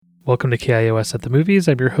Welcome to KIOS at the Movies.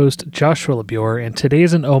 I'm your host, Joshua LeBure, and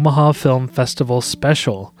today's an Omaha Film Festival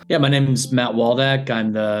special. Yeah, my name's Matt Waldeck.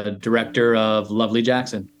 I'm the director of Lovely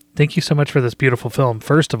Jackson. Thank you so much for this beautiful film,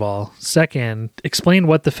 first of all. Second, explain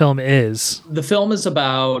what the film is. The film is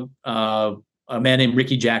about a man named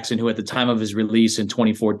Ricky Jackson, who at the time of his release in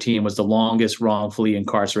 2014 was the longest wrongfully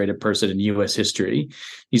incarcerated person in U.S. history.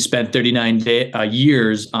 He spent 39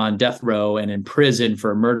 years on death row and in prison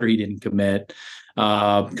for a murder he didn't commit.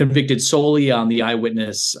 Convicted solely on the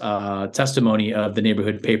eyewitness testimony of the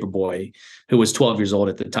neighborhood paperboy, who was 12 years old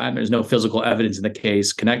at the time. There's no physical evidence in the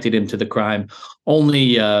case connected him to the crime,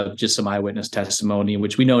 only just some eyewitness testimony,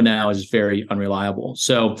 which we know now is very unreliable.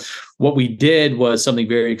 So what we did was something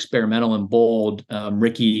very experimental and bold.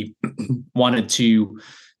 Ricky wanted to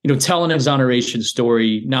tell an exoneration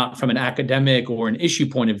story, not from an academic or an issue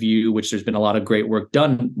point of view, which there's been a lot of great work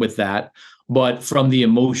done with that, but from the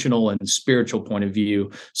emotional and spiritual point of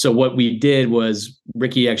view. So what we did was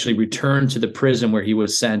Ricky actually returned to the prison where he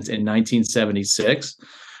was sent in 1976,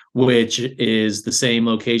 which is the same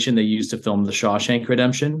location they used to film The Shawshank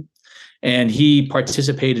Redemption. And he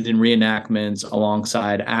participated in reenactments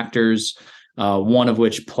alongside actors, one of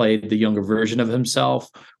which played the younger version of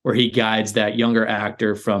himself, where he guides that younger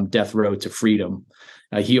actor from death row to freedom.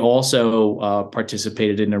 He also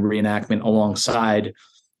participated in a reenactment alongside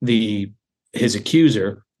his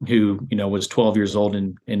accuser, who was 12 years old in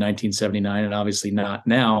 1979, and obviously not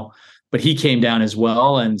now, but he came down as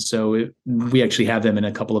well. And so we actually have them in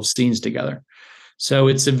a couple of scenes together. So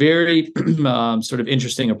it's a very sort of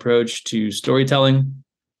interesting approach to storytelling.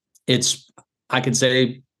 I could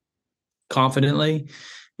say confidently,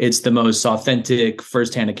 it's the most authentic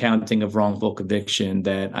firsthand accounting of wrongful conviction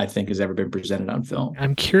that I think has ever been presented on film.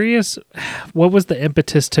 I'm curious, what was the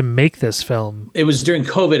impetus to make this film? It was during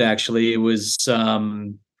COVID, actually. It was,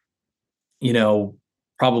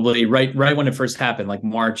 probably right when it first happened, like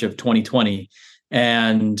March of 2020.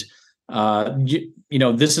 And,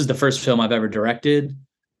 this is the first film I've ever directed.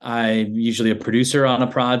 I'm usually a producer on a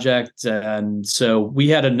project. And so we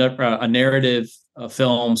had a narrative, a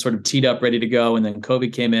film sort of teed up, ready to go. And then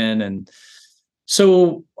COVID came in. And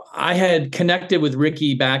so I had connected with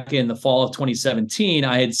Ricky back in the fall of 2017.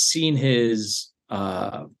 I had seen his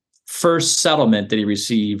first settlement that he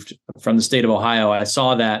received from the state of Ohio. I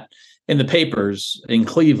saw that in the papers in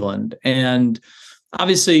Cleveland. And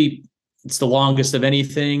obviously, it's the longest of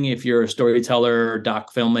anything. If you're a storyteller,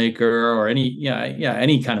 doc filmmaker, or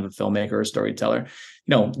any kind of a filmmaker or storyteller,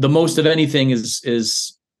 the most of anything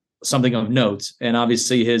is something of note. And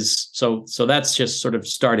obviously so that's just sort of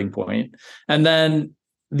starting point. And then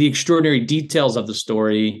the extraordinary details of the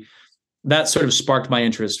story, that sort of sparked my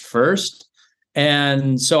interest first.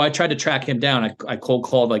 And so I tried to track him down. I cold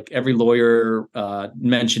called like every lawyer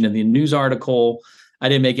mentioned in the news article. I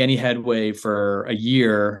didn't make any headway for a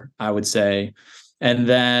year, I would say. And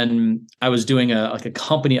then I was doing a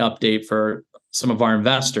company update for some of our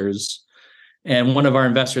investors. And one of our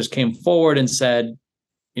investors came forward and said,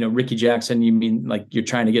 Ricky Jackson, you mean like you're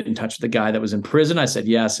trying to get in touch with the guy that was in prison? I said,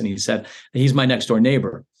 yes. And he said, he's my next door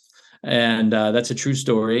neighbor. And that's a true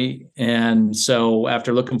story. And so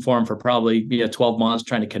after looking for him for probably 12 months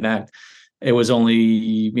trying to connect, it was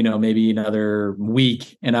only, maybe another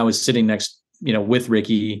week. And I was sitting next, with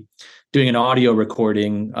Ricky doing an audio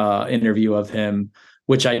recording interview of him,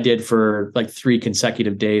 which I did for like 3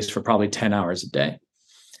 consecutive days for probably 10 hours a day.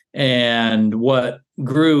 And what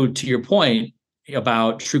grew, to your point,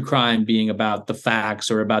 about true crime being about the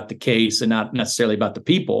facts or about the case and not necessarily about the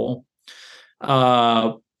people.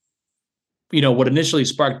 What initially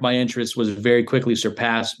sparked my interest was very quickly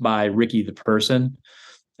surpassed by Ricky the person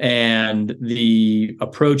and the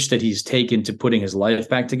approach that he's taken to putting his life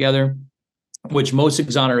back together, which most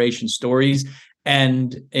exoneration stories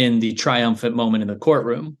end in the triumphant moment in the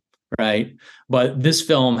courtroom, right? But this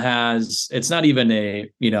film it's not even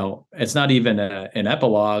an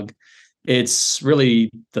epilogue. It's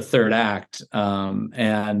really the third act.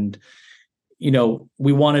 And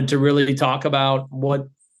we wanted to really talk about what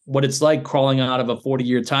it's like crawling out of a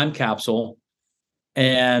 40-year time capsule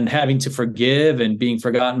and having to forgive and being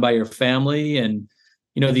forgotten by your family and,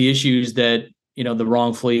 the issues that, the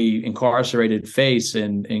wrongfully incarcerated face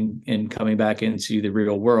in coming back into the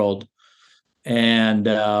real world. And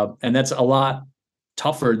that's a lot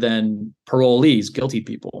tougher than parolees, guilty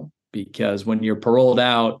people, because when you're paroled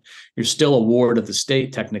out, you're still a ward of the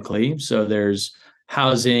state technically. So there's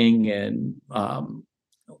housing and,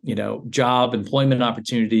 job employment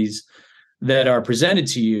opportunities that are presented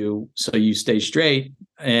to you so you stay straight.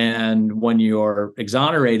 And when you're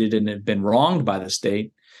exonerated and have been wronged by the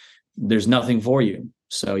state, there's nothing for you.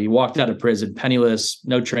 So he walked out of prison penniless,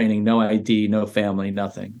 no training, no ID, no family,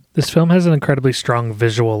 nothing. This film has an incredibly strong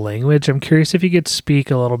visual language. I'm curious if you could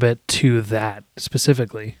speak a little bit to that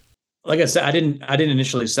specifically. Like I said, I didn't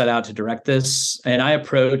initially set out to direct this, and I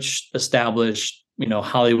approached established,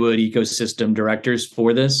 Hollywood ecosystem directors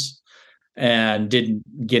for this and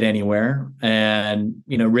didn't get anywhere. And,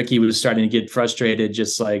 Ricky was starting to get frustrated,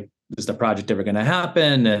 just like, is the project ever going to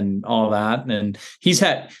happen and all that. And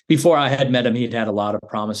before I had met him, he'd had a lot of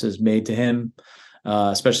promises made to him,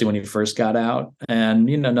 especially when he first got out, and,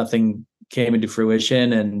 nothing came into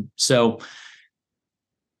fruition. And so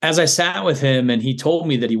as I sat with him and he told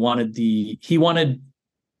me that he wanted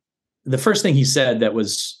the first thing he said that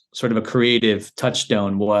was sort of a creative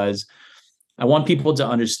touchstone was, I want people to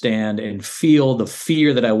understand and feel the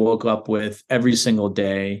fear that I woke up with every single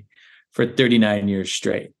day for 39 years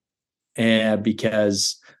straight. And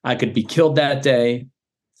because I could be killed that day,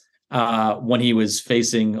 when he was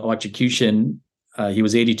facing electrocution, he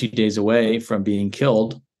was 82 days away from being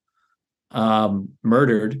killed,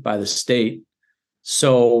 murdered by the state.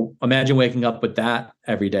 So imagine waking up with that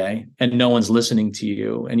every day and no one's listening to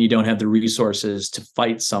you, and you don't have the resources to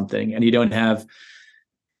fight something, and you don't have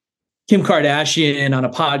Kim Kardashian on a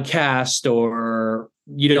podcast, or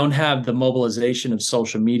you don't have the mobilization of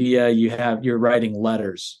social media. You're writing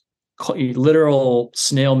letters, literal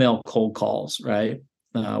snail mail cold calls, right?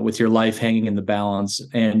 With your life hanging in the balance,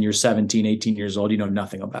 and you're 17, 18 years old, you know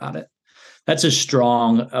nothing about it. That's as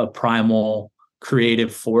strong a primal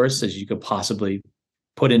creative force as you could possibly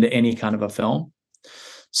put into any kind of a film.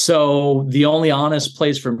 So the only honest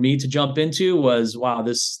place for me to jump into was, wow,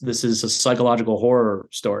 this is a psychological horror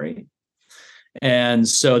story. And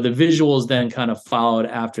so the visuals then kind of followed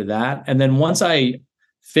after that. And then once I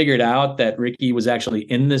figured out that Ricky was actually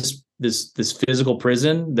in this physical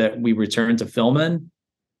prison that we returned to film in,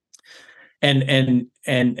 and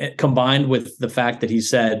combined with the fact that he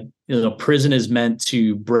said, prison is meant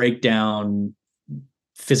to break down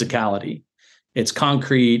physicality. It's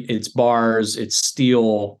concrete, it's bars, it's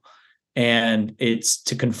steel, and it's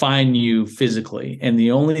to confine you physically. And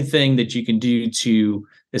the only thing that you can do to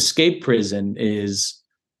escape prison is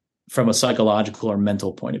from a psychological or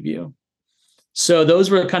mental point of view. So those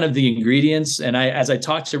were kind of the ingredients. And as I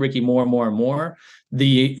talked to Ricky more and more and more,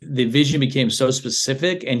 the vision became so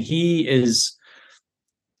specific, and he is,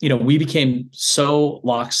 we became so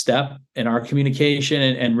lockstep in our communication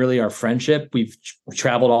and really our friendship. We've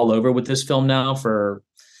traveled all over with this film now for,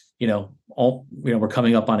 we're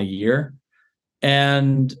coming up on a year.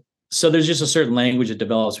 And so there's just a certain language that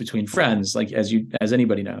develops between friends, like as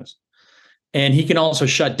anybody knows. And he can also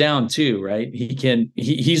shut down too, right?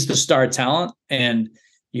 He's the star talent, and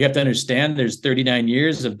you have to understand there's 39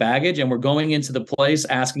 years of baggage, and we're going into the place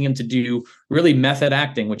asking him to do really method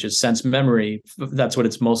acting, which is sense memory. That's what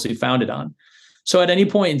it's mostly founded on. So at any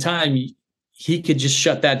point in time, he could just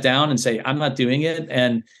shut that down and say, I'm not doing it.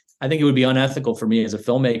 And I think it would be unethical for me as a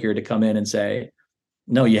filmmaker to come in and say,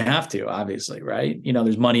 no, you have to, obviously, right?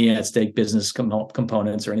 There's money at stake, business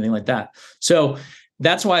components or anything like that. So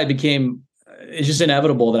that's why it's just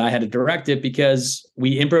inevitable that I had to direct it, because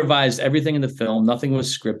we improvised everything in the film. Nothing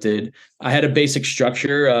was scripted. I had a basic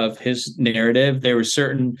structure of his narrative. There were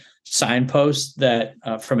certain signposts that,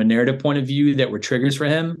 from a narrative point of view, that were triggers for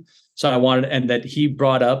him. So I wanted, and that he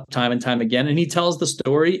brought up time and time again. And he tells the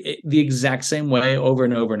story the exact same way over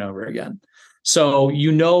and over and over again. So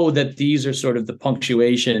that these are sort of the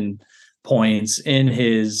punctuation points in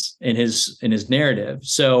his narrative.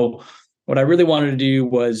 So what I really wanted to do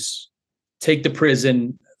was take the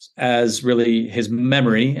prison as really his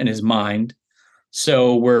memory and his mind.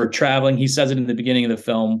 So we're traveling. He says it in the beginning of the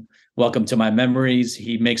film, welcome to my memories.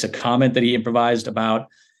 He makes a comment that he improvised about,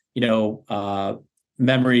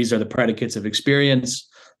 memories are the predicates of experience.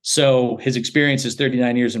 So his experience is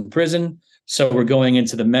 39 years in prison. So we're going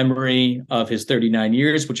into the memory of his 39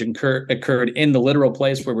 years, which occurred in the literal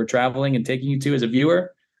place where we're traveling and taking you to as a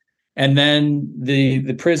viewer. And then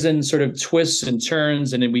the prison sort of twists and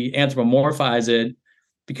turns, and then we anthropomorphize it,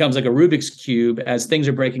 becomes like a Rubik's Cube. As things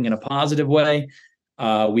are breaking in a positive way,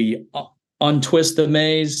 we untwist the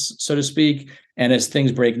maze, so to speak. And as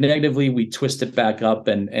things break negatively, we twist it back up.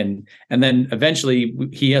 And then eventually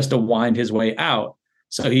he has to wind his way out.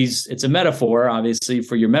 So it's a metaphor, obviously,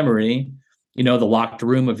 for your memory, the locked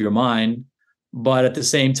room of your mind. But at the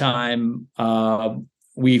same time,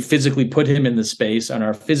 we physically put him in the space and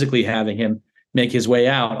are physically having him make his way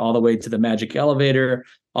out all the way to the magic elevator,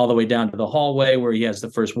 all the way down to the hallway where he has the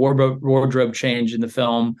first wardrobe change in the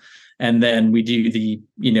film. And then we do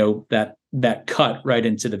that cut right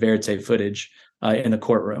into the verite footage in the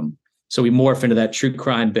courtroom. So we morph into that true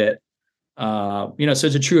crime bit. So it's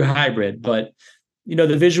a true hybrid, but, the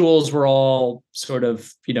visuals were all sort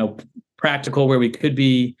of, practical where we could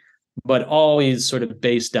be, but always sort of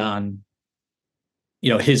based on,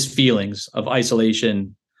 his feelings of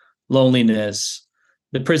isolation, loneliness.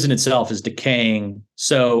 The prison itself is decaying.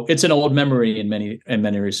 So it's an old memory in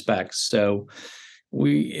many respects. So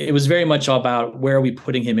it was very much all about where are we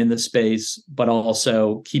putting him in the space, but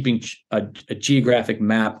also keeping a geographic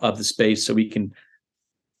map of the space so we can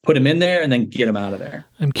put him in there and then get him out of there.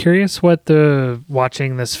 I'm curious what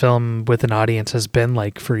watching this film with an audience has been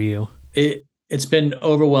like for you. It's been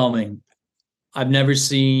overwhelming. I've never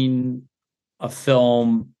seen a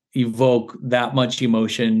film evoke that much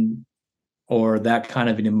emotion or that kind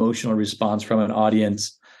of an emotional response from an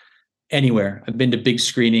audience anywhere. I've been to big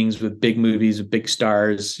screenings with big movies, with big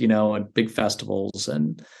stars, at big festivals.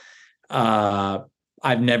 And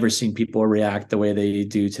I've never seen people react the way they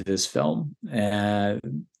do to this film.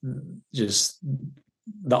 And just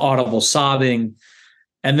the audible sobbing.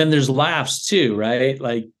 And then there's laughs too, right?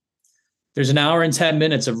 Like there's an hour and 10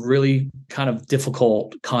 minutes of really kind of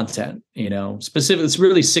difficult content, specifically, it's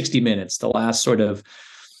really 60 minutes. The last sort of,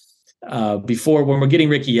 before when we're getting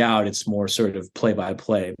Ricky out, it's more sort of play by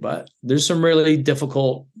play, but there's some really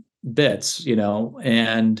difficult bits,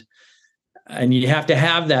 and you have to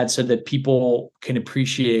have that so that people can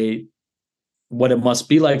appreciate what it must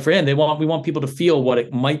be like for him. We want people to feel what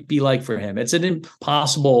it might be like for him. It's an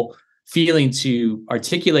impossible feeling to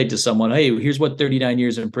articulate to someone, hey, here's what 39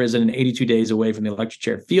 years in prison and 82 days away from the electric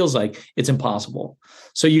chair feels like. It's impossible.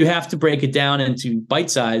 So you have to break it down into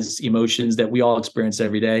bite-sized emotions that we all experience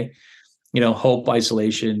every day. Hope,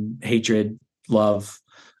 isolation, hatred, love,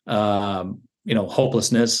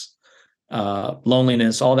 hopelessness,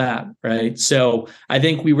 loneliness, all that, right? So I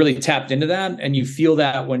think we really tapped into that, and you feel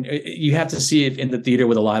that when you have to see it in the theater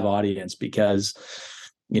with a live audience, because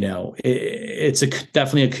it's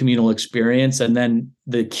definitely a communal experience. And then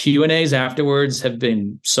the Q&As afterwards have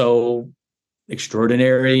been so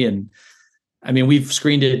extraordinary. And I mean, we've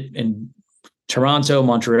screened it in Toronto,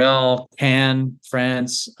 Montreal, Cannes,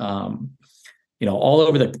 France, all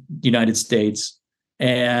over the United States.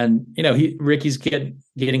 And, Ricky's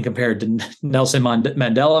getting compared to Nelson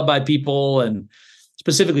Mandela by people, and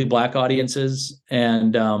specifically Black audiences.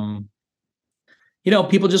 And,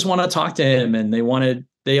 people just want to talk to him, and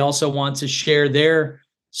they also want to share their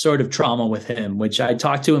sort of trauma with him, which I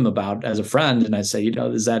talked to him about as a friend. And I say,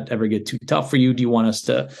 does that ever get too tough for you? Do you want us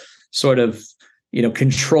to sort of,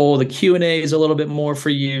 control the Q&As a little bit more for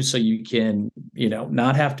you so you can,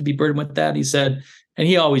 not have to be burdened with that? He said, and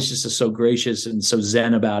he always just is so gracious and so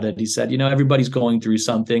zen about it. He said, everybody's going through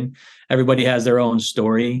something. Everybody has their own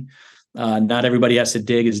story. Not everybody has to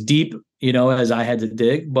dig as deep, as I had to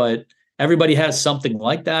dig, but everybody has something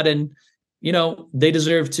like that. And, they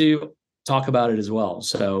deserve to talk about it as well.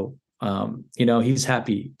 So, he's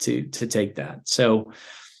happy to take that. So,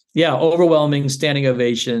 yeah, overwhelming standing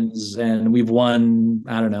ovations. And we've won,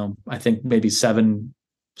 I don't know, I think maybe seven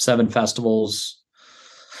festivals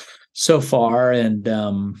so far. And,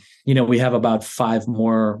 we have about 5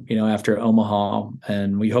 more, after Omaha,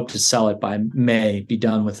 and we hope to sell it by May, be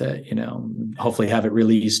done with it, hopefully have it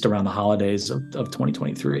released around the holidays of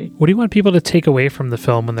 2023. What do you want people to take away from the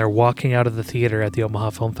film when they're walking out of the theater at the Omaha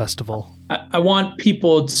Film Festival? I want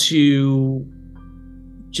people to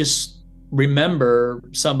just remember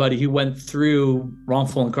somebody who went through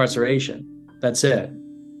wrongful incarceration. That's it.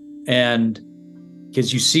 And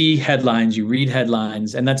because you see headlines, you read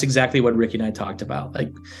headlines, and that's exactly what Ricky and I talked about.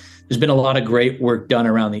 Like, there's been a lot of great work done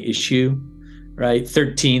around the issue, right?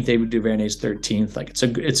 13th, Ava DuVernay's 13th. Like,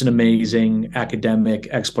 it's an amazing academic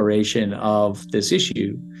exploration of this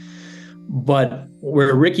issue. But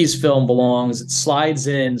where Ricky's film belongs, it slides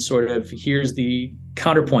in sort of, here's the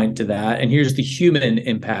counterpoint to that, and here's the human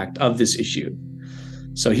impact of this issue.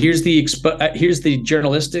 So here's the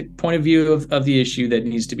journalistic point of view of the issue that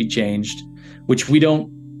needs to be changed, which we don't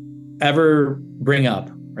ever bring up,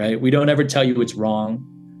 right? We don't ever tell you it's wrong,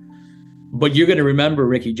 but you're going to remember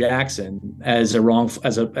Ricky Jackson as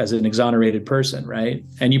an exonerated person, right?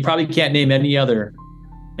 And you probably can't name any other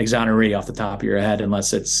exoneree off the top of your head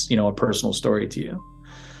unless it's, a personal story to you,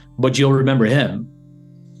 but you'll remember him.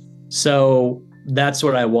 So that's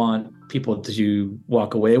what I want people to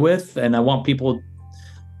walk away with. And I want people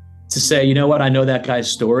to say, you know what, I know that guy's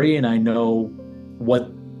story, and I know what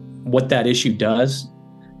that issue does.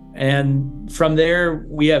 And from there,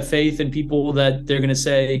 we have faith in people that they're going to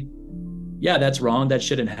say, yeah, that's wrong. That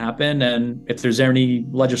shouldn't happen. And if there's any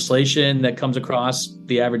legislation that comes across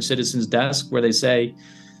the average citizen's desk where they say,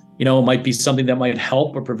 it might be something that might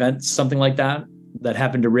help or prevent something like that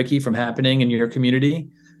happened to Ricky from happening in your community,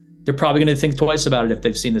 they're probably going to think twice about it if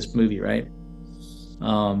they've seen this movie, right?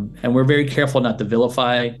 And we're very careful not to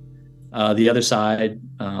vilify the other side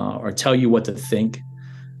or tell you what to think.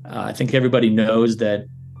 I think everybody knows that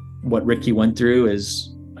what Ricky went through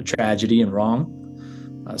is a tragedy and wrong.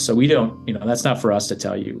 So we don't, that's not for us to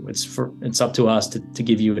tell you. It's up to us to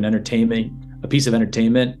give you a piece of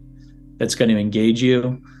entertainment that's going to engage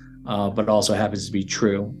you, but also happens to be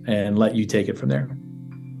true, and let you take it from there.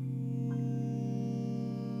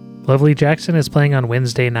 Lovely Jackson is playing on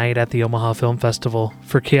Wednesday night at the Omaha Film Festival.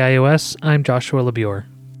 For KIOS, I'm Joshua LeBure.